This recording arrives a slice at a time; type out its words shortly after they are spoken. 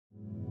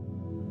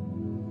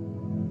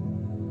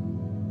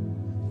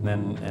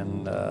And then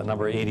in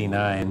number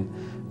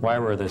 89, why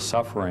were the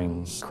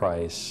sufferings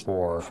Christ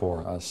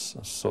for us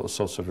so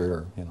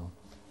severe, you know?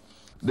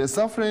 The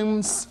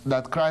sufferings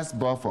that Christ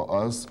bore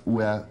for us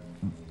were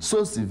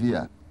so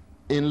severe,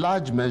 in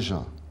large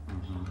measure,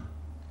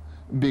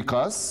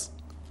 because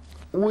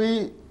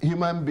we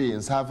human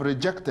beings have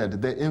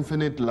rejected the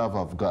infinite love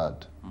of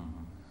God.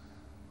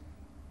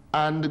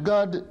 And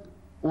God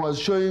was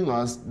showing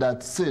us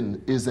that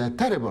sin is a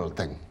terrible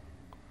thing.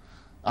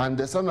 And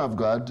the Son of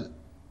God,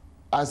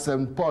 as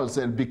St. Paul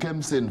said,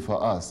 became sin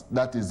for us.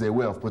 That is a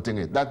way of putting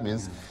it. That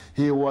means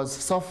he was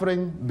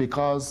suffering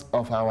because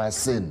of our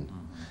sin.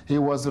 He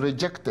was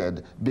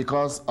rejected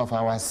because of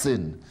our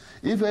sin.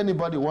 If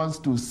anybody wants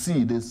to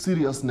see the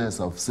seriousness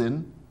of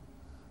sin,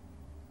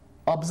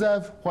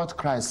 observe what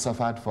Christ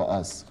suffered for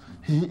us.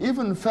 He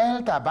even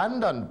felt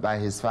abandoned by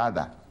his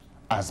Father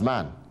as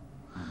man.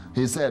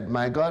 He said,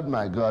 my God,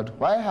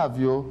 why have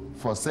you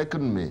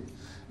forsaken me?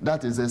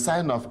 That is a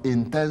sign of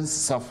intense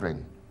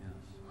suffering.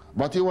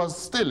 But he was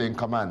still in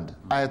command.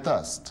 I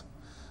thirst.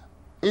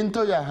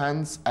 Into your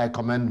hands I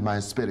commend my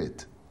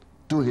spirit,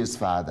 to his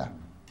Father.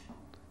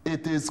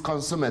 It is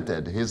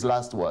consummated, his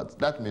last words.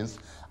 That means,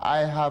 I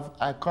have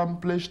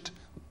accomplished,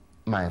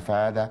 my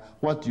Father,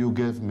 what you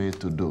gave me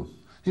to do.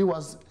 He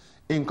was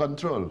in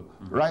control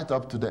right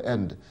up to the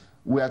end.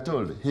 We are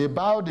told he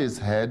bowed his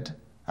head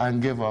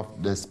and gave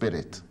up the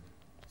spirit.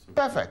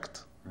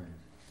 Perfect.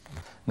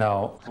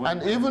 Now,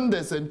 and even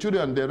the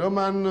centurion, the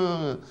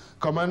Roman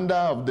commander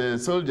of the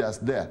soldiers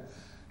there,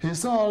 he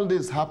saw all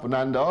this happen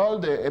and all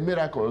the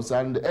miracles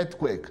and the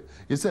earthquake.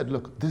 He said,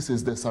 look, this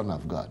is the Son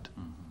of God.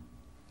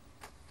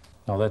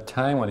 Now that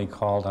time when he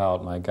called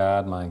out, my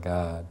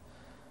God,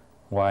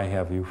 why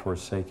have you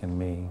forsaken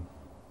me?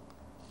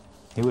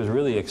 He was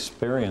really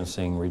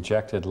experiencing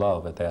rejected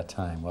love at that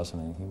time,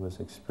 wasn't he? He was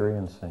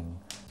experiencing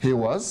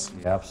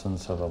the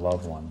absence of a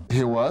loved one.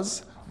 He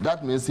was.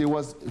 That means he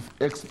was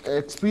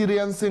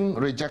experiencing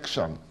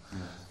rejection.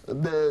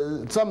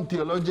 Some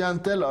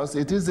theologians tell us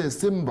it is a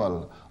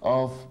symbol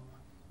of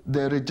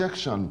the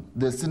rejection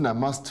the sinner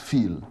must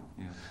feel.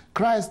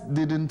 Christ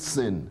didn't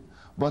sin,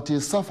 but he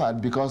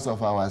suffered because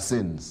of our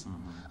sins.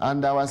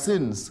 And our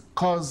sins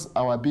cause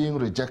our being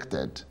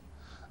rejected.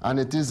 And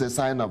it is a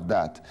sign of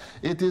that.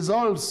 It is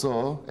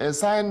also a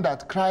sign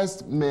that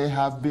Christ may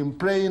have been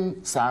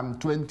praying Psalm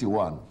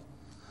 21.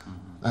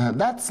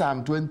 That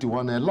Psalm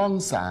 21, a long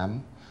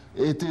psalm,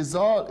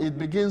 it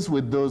begins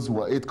with those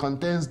words. It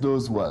contains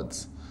those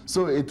words.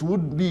 So it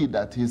would be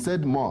that he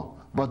said more,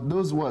 but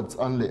those words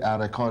only are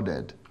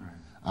recorded.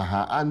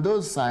 And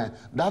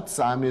that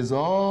psalm is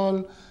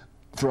all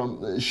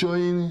from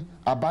showing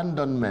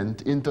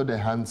abandonment into the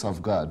hands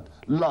of God.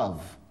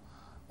 Love,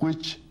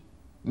 which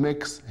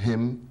makes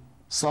him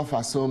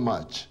suffer so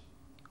much,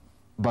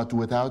 but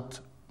without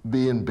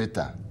being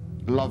bitter,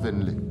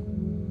 lovingly.